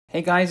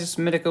Hey guys, it's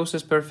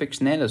Medicosis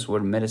Perfectionalis, where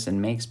medicine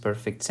makes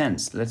perfect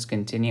sense. Let's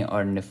continue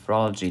our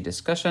nephrology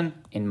discussion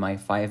in my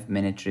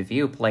 5-minute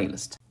review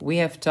playlist. We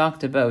have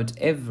talked about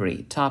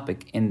every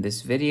topic in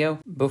this video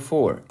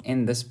before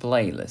in this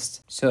playlist.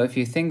 So if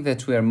you think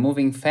that we are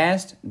moving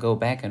fast, go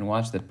back and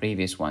watch the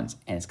previous ones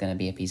and it's gonna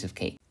be a piece of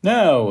cake.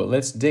 Now,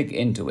 let's dig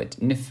into it.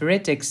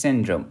 Nephritic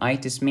syndrome.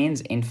 Itis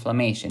means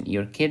inflammation.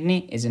 Your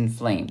kidney is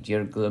inflamed.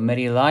 Your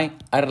glomeruli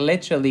are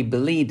literally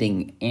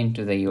bleeding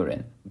into the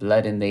urine.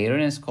 Blood in the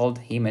urine is called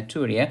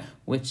hematuria,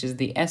 which is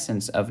the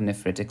essence of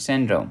nephritic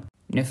syndrome.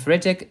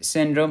 Nephritic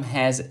syndrome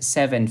has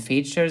 7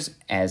 features,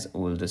 as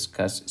we'll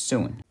discuss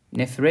soon.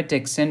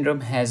 Nephritic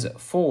syndrome has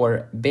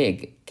 4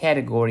 big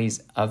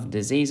categories of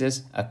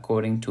diseases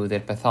according to their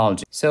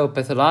pathology. So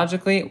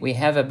pathologically, we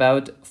have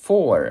about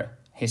 4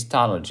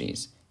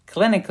 histologies.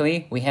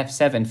 Clinically, we have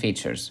 7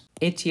 features.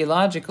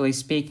 Etiologically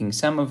speaking,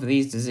 some of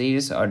these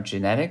diseases are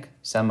genetic,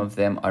 some of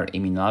them are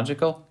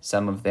immunological,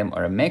 some of them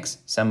are a mix,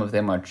 some of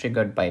them are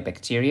triggered by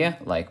bacteria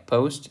like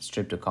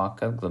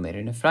Post-Streptococcal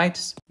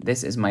glomeronephritis.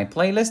 This is my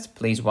playlist.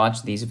 Please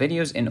watch these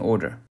videos in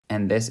order.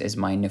 And this is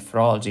my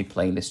nephrology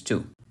playlist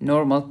too.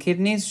 Normal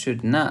kidneys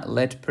should not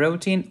let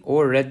protein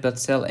or red blood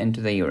cell into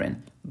the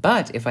urine.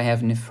 But if I have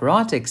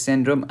nephrotic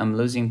syndrome, I'm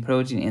losing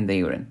protein in the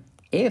urine.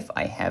 If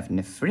I have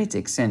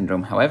nephritic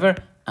syndrome, however,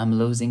 I'm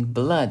losing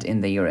blood in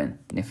the urine.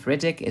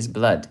 Nephritic is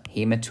blood,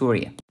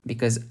 hematuria.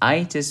 Because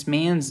itis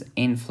means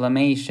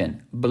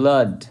inflammation,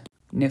 blood.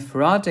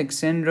 Nephrotic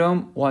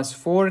syndrome was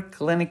 4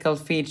 clinical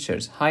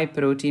features: high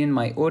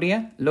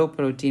proteinuria, low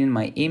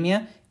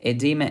proteinemia,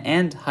 edema,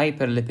 and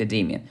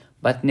hyperlipidemia.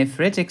 But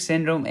nephritic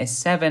syndrome is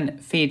 7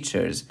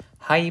 features: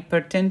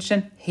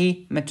 hypertension,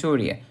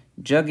 hematuria,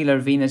 jugular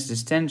venous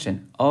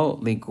distension,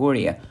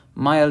 oliguria,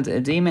 mild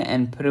edema,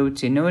 and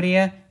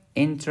proteinuria,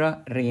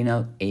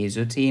 intrarenal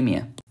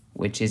azotemia,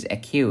 which is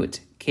acute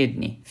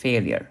kidney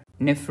failure.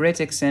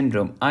 Nephritic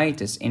syndrome,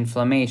 itis,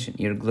 inflammation.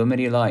 Your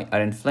glomeruli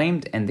are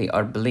inflamed and they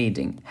are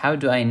bleeding. How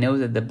do I know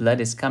that the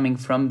blood is coming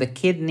from the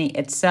kidney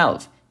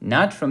itself,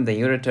 not from the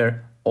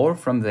ureter or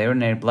from the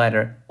urinary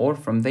bladder or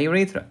from the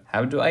urethra?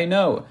 How do I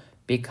know?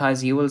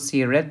 Because you will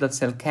see red blood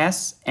cell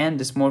casts and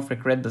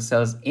dysmorphic red blood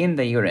cells in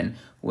the urine.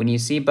 When you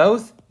see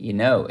both, you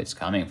know it's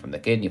coming from the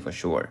kidney for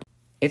sure.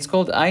 It's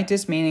called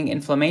itis, meaning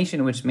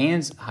inflammation, which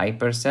means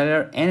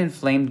hypercellular and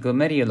inflamed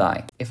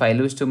glomeruli. If I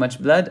lose too much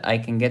blood, I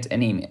can get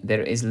anemia.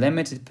 There is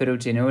limited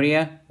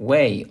proteinuria,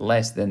 way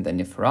less than the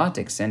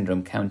nephrotic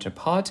syndrome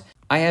counterpart.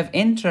 I have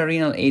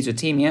intrarenal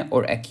azotemia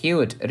or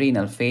acute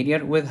renal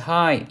failure with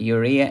high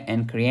urea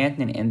and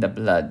creatinine in the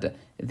blood.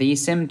 The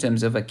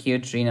symptoms of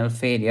acute renal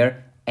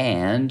failure,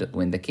 and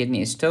when the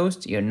kidney is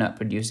toast, you're not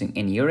producing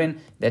any urine.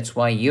 That's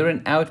why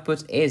urine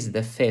output is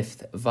the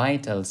 5th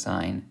vital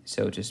sign,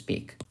 so to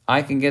speak.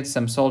 I can get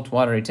some salt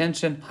water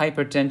retention,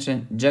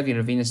 hypertension,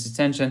 jugular venous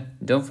distension.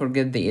 Don't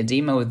forget the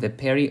edema with the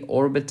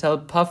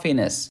periorbital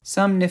puffiness.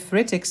 Some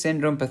nephritic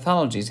syndrome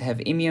pathologies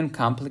have immune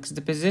complex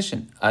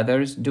deposition,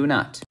 others do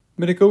not.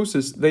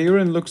 Medicosis, the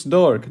urine looks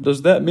dark.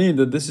 Does that mean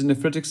that this is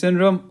nephritic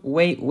syndrome?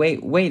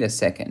 Wait a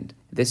second.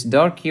 This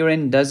dark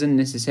urine doesn't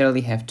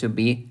necessarily have to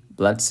be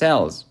blood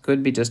cells.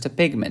 Could be just a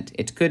pigment.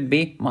 It could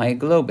be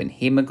myoglobin,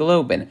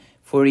 hemoglobin.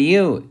 For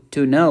you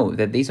to know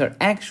that these are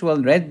actual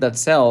red blood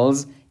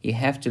cells, you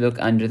have to look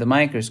under the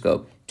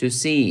microscope to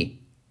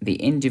see the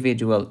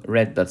individual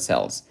red blood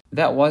cells.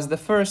 That was the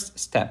first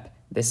step.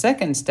 The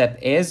second step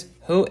is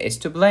who is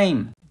to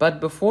blame. But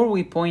before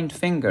we point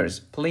fingers,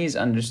 please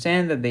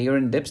understand that the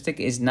urine dipstick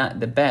is not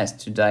the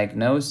best to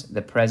diagnose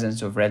the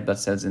presence of red blood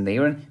cells in the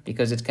urine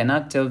because it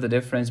cannot tell the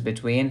difference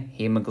between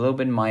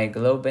hemoglobin,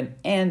 myoglobin,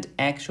 and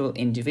actual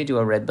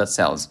individual red blood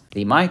cells.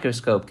 The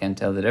microscope can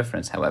tell the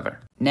difference, however.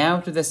 Now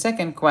to the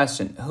second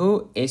question,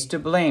 who is to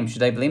blame?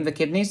 Should I blame the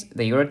kidneys,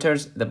 the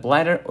ureters, the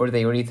bladder, or the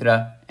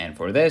urethra? And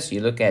for this,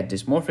 you look at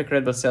dysmorphic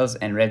red blood cells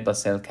and red blood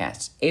cell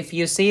casts. If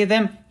you see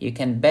them, you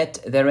can bet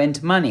their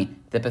rent money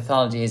the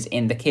pathology is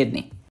in the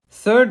kidney.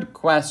 Third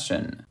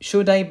question,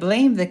 should I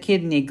blame the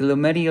kidney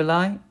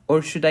glomeruli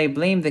or should I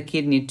blame the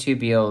kidney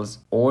tubules?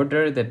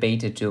 Order the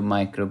beta-2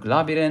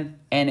 microglobulin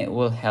and it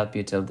will help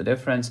you tell the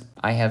difference.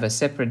 I have a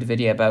separate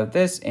video about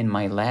this in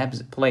my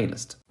labs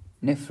playlist.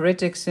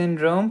 Nephritic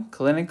syndrome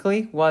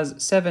clinically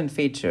was 7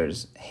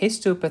 features.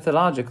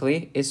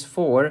 Histopathologically is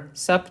 4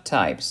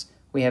 subtypes.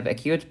 We have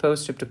acute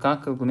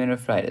post-streptococcal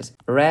glomeronephritis,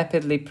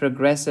 rapidly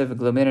progressive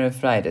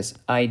glomeronephritis,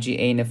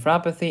 IgA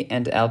nephropathy,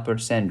 and Alport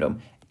syndrome.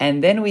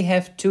 And then we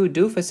have 2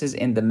 doofuses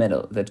in the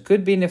middle that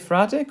could be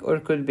nephrotic or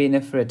could be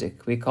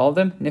nephritic. We call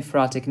them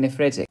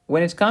nephrotic-nephritic.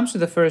 When it comes to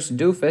the first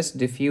doofus,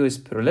 diffuse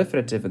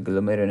proliferative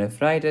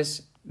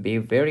glomerulonephritis, be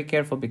very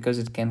careful because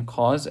it can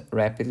cause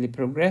rapidly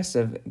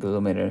progressive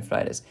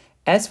glomerulonephritis.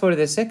 As for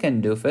the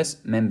second doofus,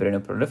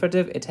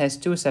 membranoproliferative, it has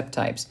 2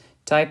 subtypes.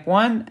 Type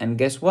 1 and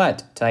guess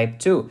what? Type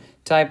 2.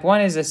 Type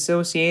 1 is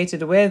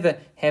associated with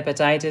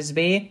hepatitis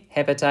B,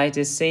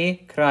 hepatitis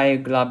C,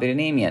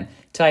 cryoglobulinemia.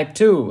 Type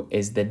 2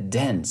 is the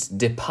dense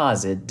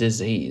deposit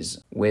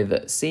disease with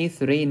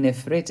C3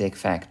 nephritic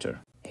factor.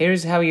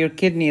 Here's how your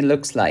kidney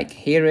looks like.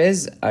 Here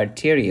is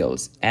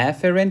arterioles,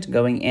 afferent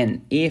going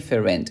in,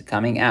 efferent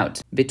coming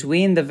out.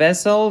 Between the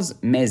vessels,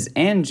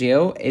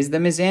 mesangio is the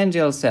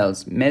mesangial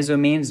cells. Meso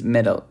means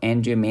middle,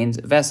 angio means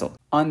vessel.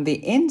 On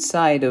the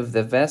inside of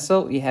the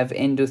vessel, you have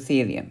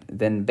endothelium,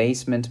 then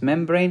basement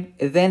membrane,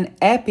 then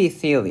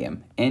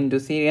epithelium.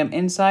 Endothelium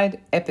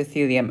inside,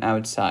 epithelium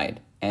outside.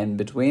 And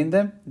between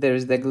them, there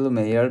is the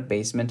glomerular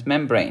basement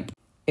membrane.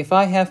 If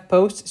I have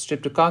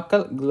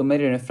post-streptococcal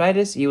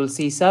glomerulonephritis, you will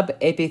see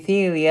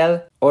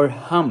subepithelial or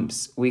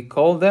humps. We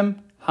call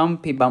them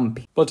humpy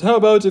bumpy. But how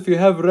about if you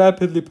have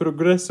rapidly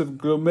progressive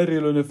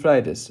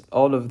glomerulonephritis?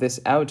 All of this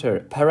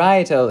outer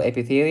parietal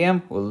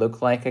epithelium will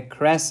look like a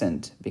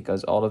crescent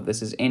because all of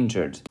this is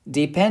injured.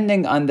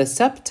 Depending on the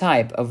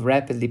subtype of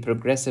rapidly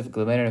progressive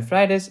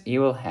glomerulonephritis,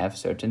 you will have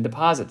certain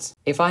deposits.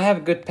 If I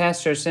have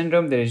Goodpasture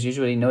syndrome, there is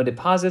usually no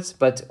deposits,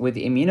 but with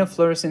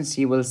immunofluorescence,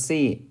 you will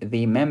see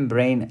the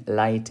membrane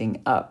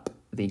lighting up.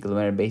 The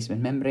glomerular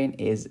basement membrane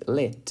is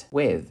lit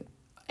with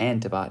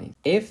antibodies.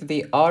 If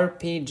the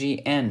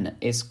RPGN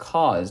is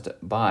caused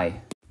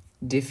by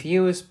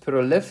diffuse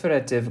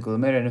proliferative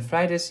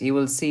glomerulonephritis, you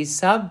will see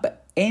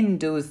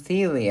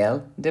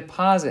subendothelial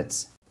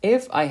deposits.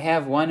 If I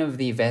have one of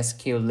the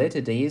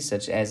vasculitides,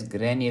 such as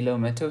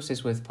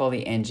granulomatosis with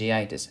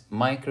polyangiitis,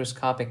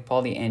 microscopic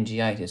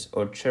polyangiitis,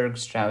 or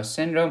Churg-Strauss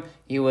syndrome,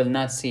 you will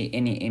not see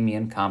any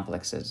immune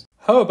complexes.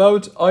 How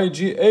about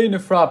IgA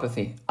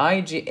nephropathy?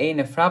 IgA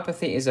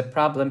nephropathy is a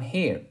problem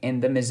here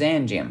in the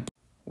mesangium.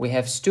 We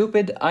have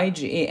stupid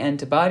IgA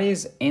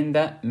antibodies in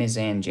the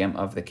mesangium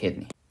of the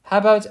kidney. How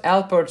about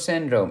Alport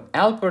syndrome?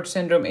 Alport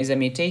syndrome is a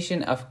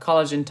mutation of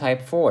collagen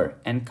type 4,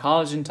 and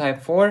collagen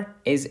type 4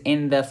 is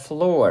in the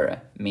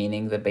floor,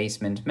 meaning the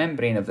basement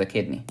membrane of the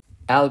kidney.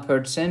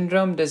 Alport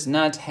syndrome does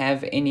not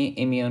have any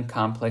immune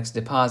complex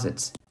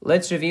deposits.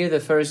 Let's review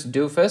the first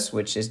doofus,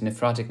 which is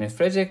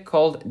nephritic,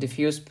 called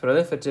diffuse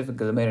proliferative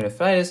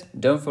glomerulonephritis.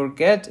 Don't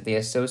forget the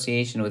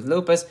association with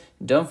lupus.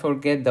 Don't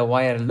forget the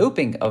wire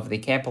looping of the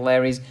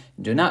capillaries.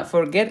 Do not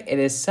forget it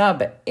is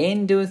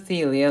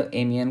subendothelial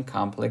immune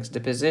complex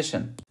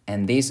deposition.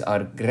 And these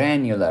are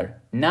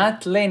granular,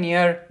 not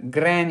linear,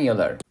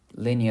 granular.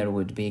 Linear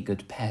would be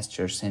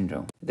Goodpasture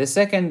syndrome. The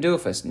second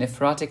doofus,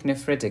 nephritic,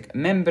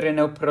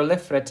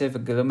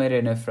 membranoproliferative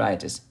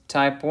glomerulonephritis.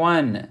 Type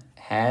 1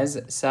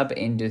 has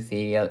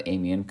subendothelial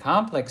immune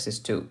complexes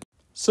too.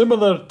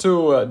 Similar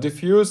to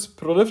diffuse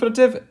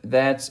proliferative,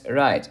 that's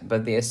right,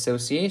 but the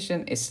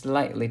association is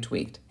slightly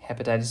tweaked.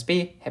 Hepatitis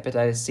B,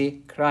 hepatitis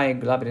C,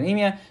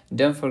 cryoglobulinemia,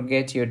 don't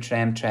forget your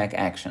tram track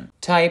action.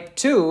 Type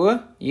 2,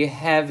 you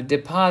have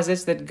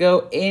deposits that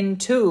go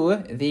into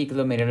the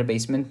glomerular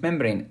basement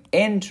membrane,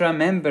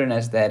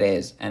 intramembranous that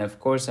is, and of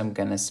course I'm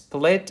gonna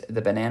split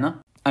the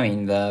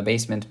the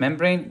basement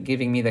membrane,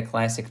 giving me the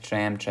classic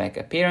tram track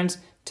appearance.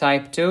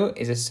 Type 2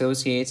 is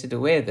associated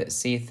with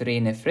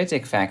C3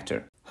 nephritic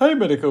factor. Hey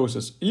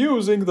medicosis,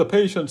 using the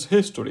patient's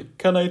history,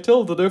 can I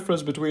tell the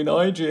difference between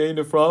IgA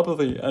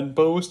nephropathy and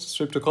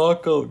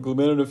post-streptococcal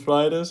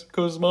glomerulonephritis?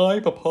 Cause my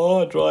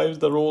papa drives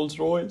the Rolls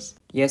Royce.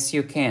 Yes,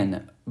 you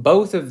can.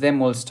 Both of them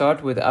will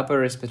start with upper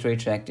respiratory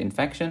tract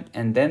infection,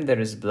 and then there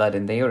is blood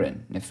in the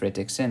urine,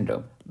 nephritic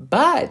syndrome.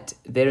 But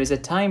there is a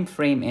time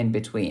frame in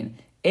between.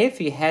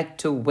 If you had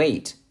to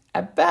wait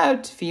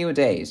about few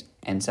days,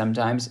 and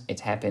sometimes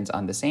it happens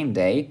on the same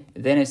day,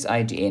 then it's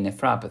IgA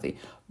nephropathy.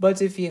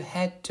 But if you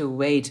had to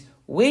wait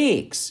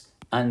weeks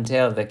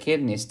until the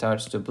kidney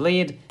starts to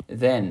bleed,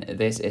 then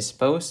this is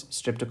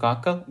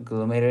post-streptococcal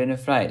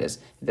glomerulonephritis.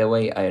 The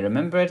way I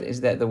remember it is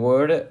that the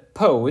word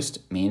post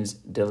means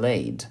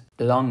delayed,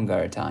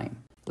 longer time.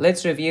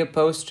 Let's review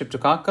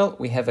post-streptococcal.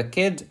 We have a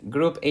kid,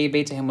 group A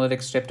beta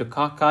hemolytic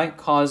streptococci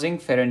causing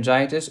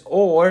pharyngitis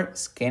or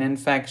skin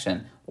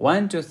infection.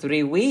 1 to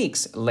 3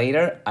 weeks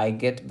later, I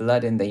get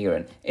blood in the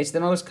urine. It's the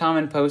most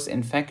common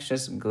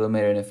post-infectious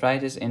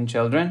glomerulonephritis in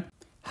children.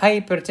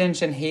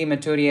 Hypertension,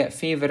 hematuria,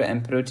 fever,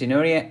 and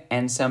proteinuria,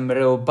 and some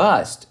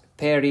robust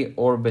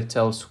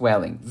periorbital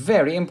swelling.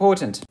 Very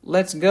important.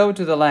 Let's go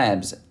to the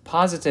labs.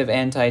 Positive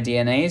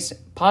anti-DNAs,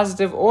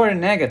 positive or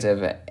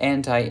negative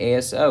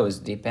anti-ASOs,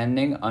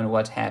 depending on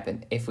what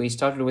happened. If we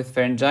started with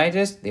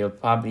pharyngitis, they'll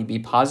probably be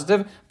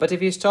positive, but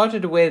if you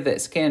started with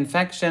skin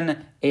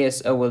infection,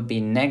 ASO will be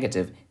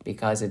negative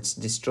because it's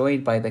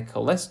destroyed by the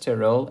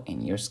cholesterol in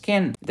your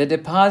skin. The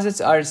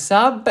deposits are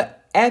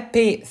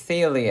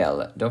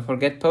subepithelial. Don't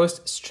forget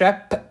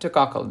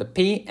post-streptococcal. The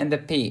P and the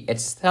P.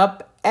 It's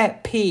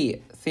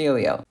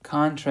subepithelial.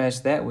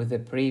 Contrast that with the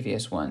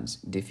previous ones.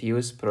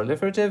 Diffuse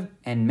proliferative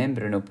and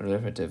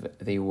membranoproliferative.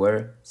 They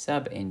were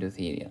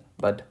subendothelial.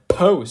 But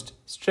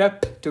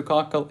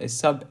post-streptococcal is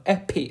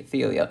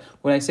subepithelial.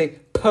 When I say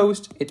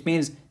post, it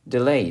means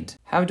delayed.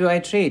 How do I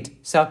treat?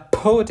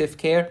 Supportive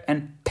care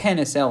and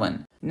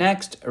penicillin.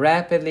 Next,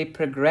 rapidly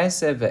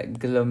progressive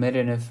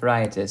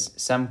glomerulonephritis,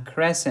 some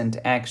crescent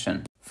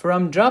action.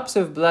 From drops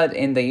of blood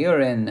in the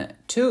urine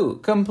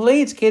to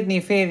complete kidney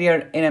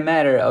failure in a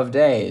matter of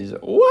days.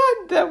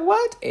 What?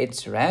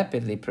 It's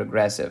rapidly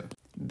progressive.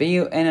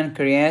 BUN and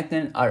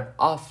creatinine are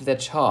off the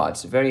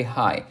charts, very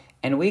high.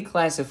 and we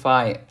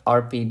classify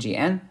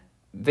RPGN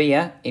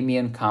via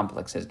immune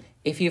complexes.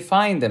 If you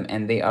find them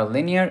and they are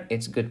linear,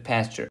 it's good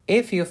pasture.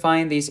 If you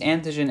find these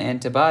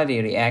antigen-antibody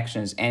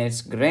reactions and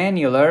it's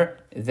granular,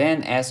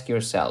 then ask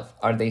yourself,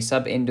 are they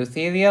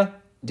subendothelial,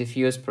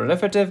 diffuse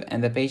proliferative,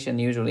 and the patient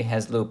usually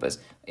has lupus.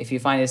 If you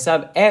find it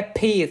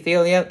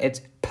subepithelial,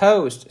 it's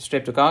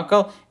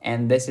post-streptococcal,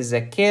 and this is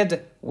a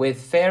kid with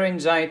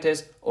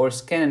pharyngitis or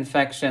skin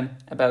infection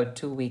about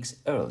 2 weeks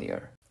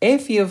earlier.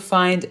 If you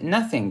find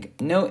nothing,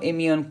 no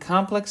immune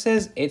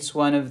complexes, it's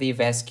one of the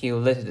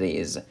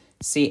vasculitides.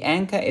 C.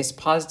 ANCA is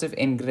positive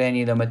in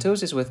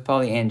granulomatosis with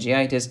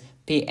polyangiitis.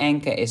 P.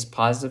 ANCA is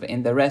positive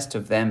in the rest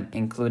of them,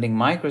 including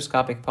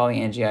microscopic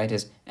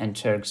polyangiitis and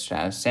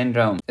Churg-Strauss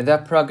syndrome. The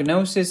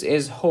prognosis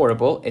is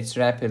horrible. It's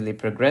rapidly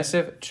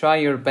progressive. Try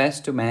your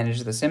best to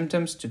manage the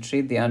symptoms to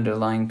treat the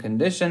underlying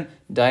condition.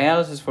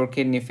 Dialysis for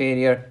kidney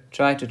failure.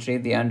 Try to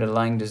treat the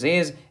underlying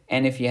disease.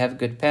 And if you have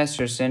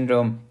Goodpasture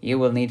syndrome, you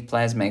will need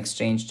plasma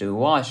exchange to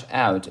wash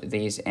out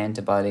these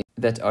antibodies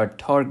that are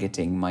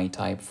targeting my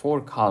type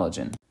 4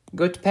 collagen.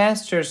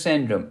 Goodpasture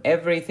syndrome,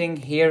 everything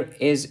here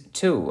is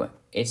 2.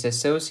 It's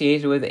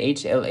associated with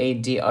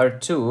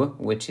HLA-DR2,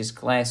 which is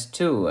class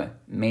 2,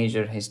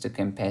 major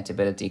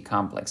histocompatibility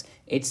complex.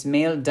 It's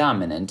male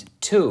dominant.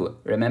 2.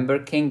 Remember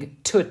King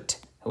Tut,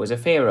 who was a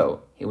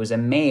pharaoh. He was a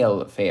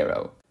male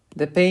pharaoh.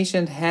 The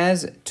patient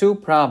has 2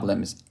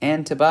 problems: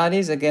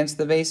 antibodies against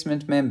the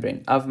basement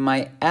membrane of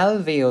my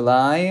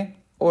alveoli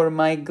or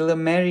my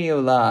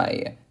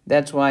glomeruli.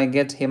 That's why I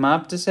get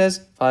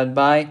hemoptysis followed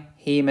by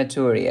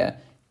hematuria.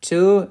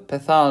 2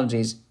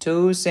 pathologies,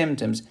 2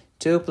 symptoms.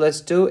 2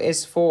 plus 2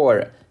 is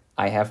 4.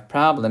 I have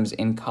problems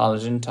in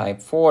collagen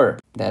type 4.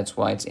 That's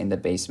why it's in the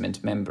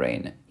basement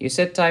membrane. You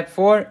said type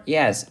 4?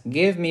 Yes.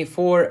 Give me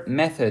 4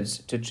 methods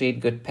to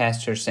treat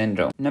Goodpasture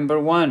syndrome. Number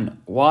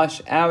 1,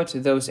 wash out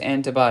those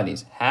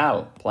antibodies.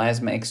 How?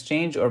 Plasma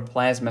exchange or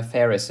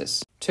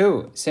plasmapheresis.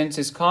 2, since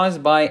it's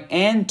caused by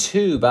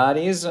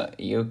antibodies,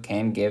 you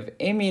can give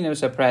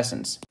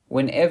immunosuppressants.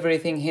 When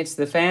everything hits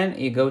the fan,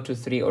 you go to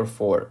 3 or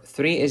 4.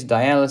 3 is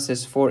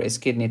dialysis, 4 is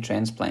kidney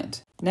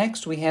transplant.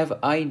 Next, we have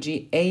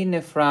IgA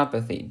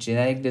nephropathy,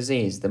 genetic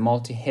disease, the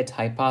multi-hit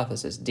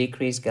hypothesis,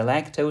 decreased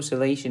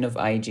galactosylation of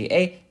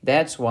IgA.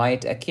 That's why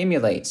it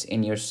accumulates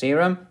in your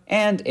serum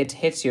and it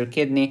hits your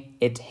kidney,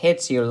 it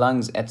hits your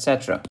lungs,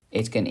 etc.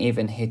 It can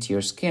even hit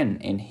your skin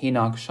in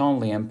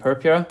Henoch-Schönle and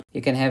purpura.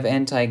 You can have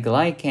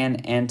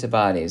anti-glycan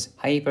antibodies,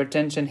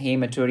 hypertension,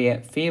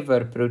 hematuria,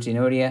 fever,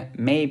 proteinuria,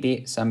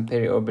 maybe some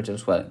periorbital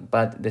swelling,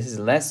 but this is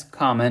less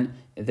common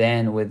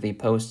than with the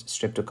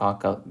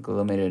post-streptococcal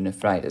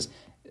glomerulonephritis.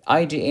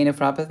 IgA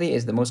nephropathy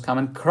is the most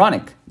common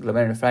chronic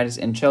glomerulonephritis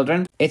in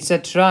children. It's a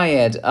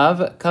triad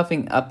of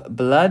coughing up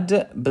blood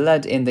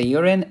in the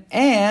urine,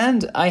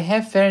 and I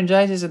have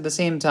pharyngitis at the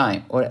same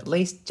time, or at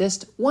least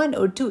just 1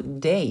 or 2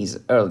 days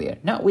earlier,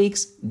 not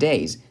weeks,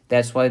 days.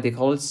 That's why they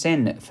call it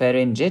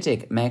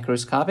synpharyngitic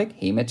macroscopic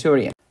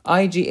hematuria.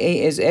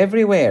 IgA is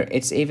everywhere.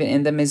 It's even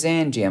in the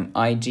mesangium.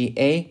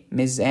 IgA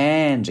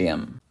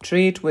mesangium.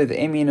 Treat with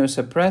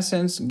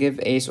immunosuppressants,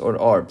 give ACE or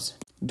ARBs.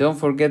 Don't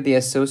forget the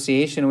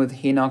association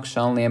with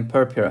Henoch-Schönle and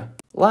purpura.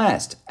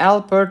 Last,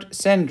 Alport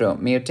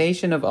syndrome,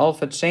 mutation of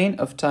alpha chain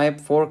of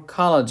type 4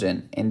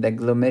 collagen in the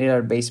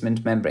glomerular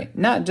basement membrane.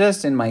 Not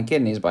just in my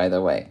kidneys, by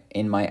the way,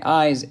 in my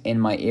eyes,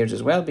 in my ears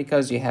as well,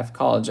 because you have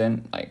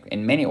collagen like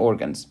in many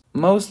organs.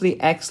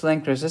 Mostly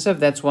X-linked recessive,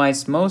 that's why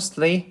it's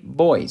mostly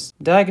boys.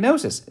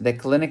 Diagnosis, the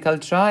clinical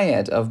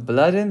triad of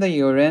blood in the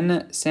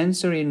urine,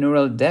 sensory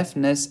neural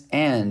deafness,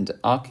 and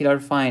ocular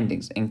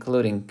findings,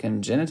 including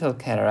congenital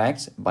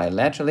cataracts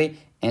bilaterally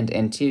and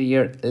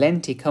anterior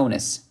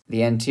lenticonus.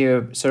 The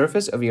anterior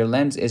surface of your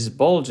lens is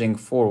bulging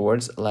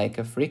forwards like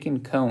a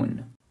freaking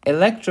cone.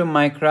 Electron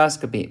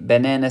microscopy,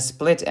 banana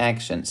split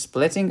action,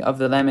 splitting of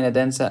the lamina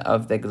densa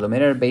of the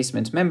glomerular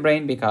basement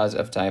membrane because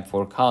of type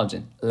 4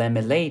 collagen,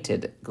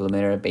 lamellated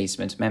glomerular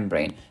basement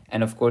membrane,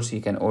 and of course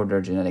you can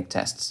order genetic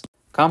tests.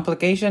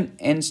 Complication,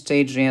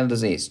 end-stage renal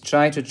disease.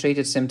 Try to treat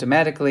it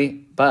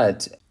symptomatically,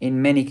 but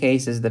in many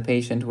cases the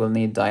patient will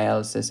need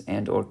dialysis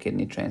and or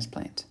kidney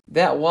transplant.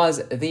 That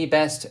was the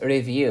best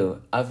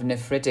review of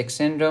nephritic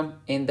syndrome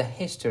in the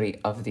history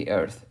of the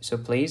earth, so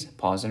please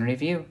pause and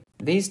review.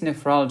 These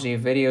nephrology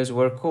videos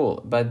were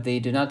cool, but they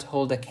do not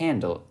hold a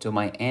candle to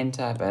my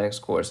antibiotics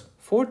course.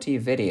 40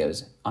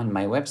 videos on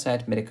my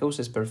website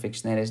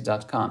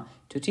medicosisperfectionalis.com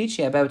to teach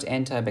you about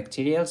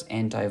antibacterials,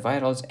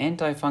 antivirals,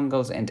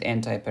 antifungals, and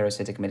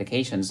antiparasitic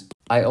medications.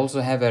 I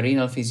also have a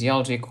renal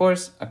physiology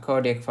course, a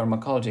cardiac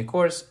pharmacology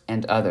course,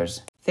 and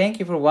others. Thank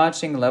you for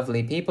watching,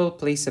 lovely people.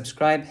 Please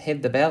subscribe,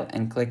 hit the bell,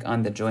 and click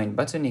on the join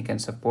button. You can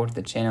support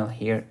the channel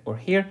here or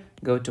here.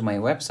 Go to my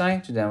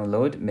website to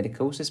download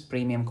Medicosis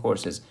Premium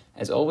courses.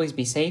 As always,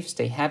 be safe,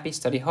 stay happy,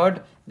 study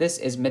hard. This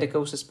is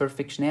Medicosis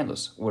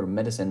Perfectionalis, where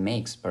medicine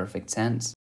makes perfect sense.